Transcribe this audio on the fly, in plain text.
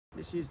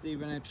This is the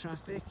Renault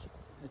Traffic,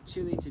 a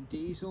 2-litre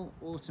diesel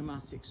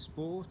automatic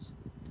sport.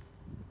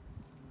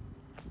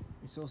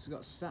 It's also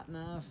got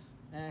sat-nav,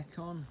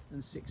 aircon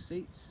and 6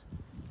 seats.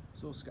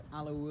 It's also got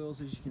alloy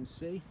wheels, as you can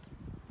see.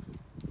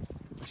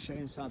 I'll show you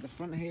inside the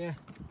front here.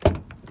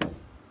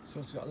 It's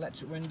also got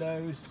electric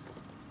windows,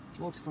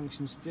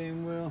 multifunction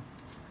steering wheel.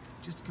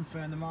 Just to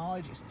confirm the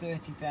mileage, it's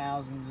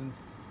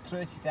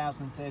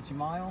 30,030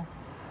 mile.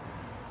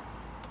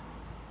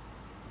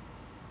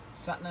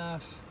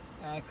 Sat-nav,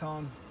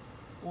 aircon,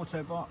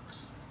 auto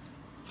box.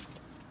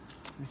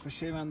 And if I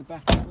show you around the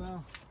back as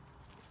well,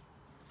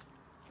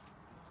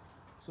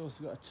 it's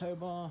also got a tow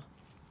bar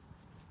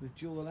with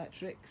dual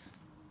electrics.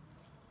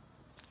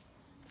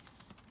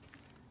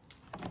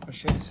 If I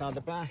show you inside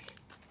the back,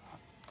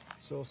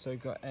 it's also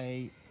got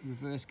a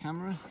reverse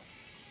camera.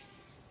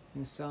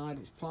 Inside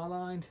it's ply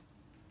lined.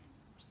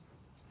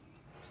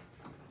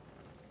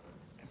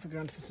 If we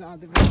go onto the side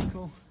of the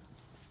vehicle,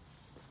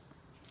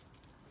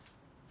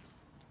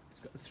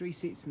 it's got the 3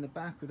 seats in the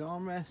back with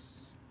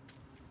armrests.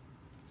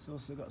 It's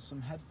also got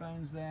some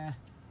headphones there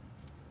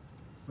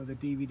for the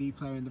DVD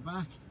player in the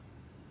back.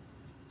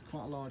 It's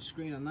quite a large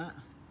screen on that.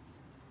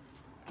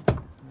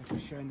 And I can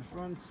show in the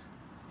front,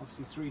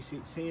 obviously 3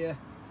 seats here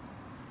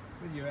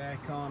with your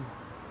aircon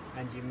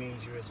and your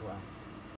media as well.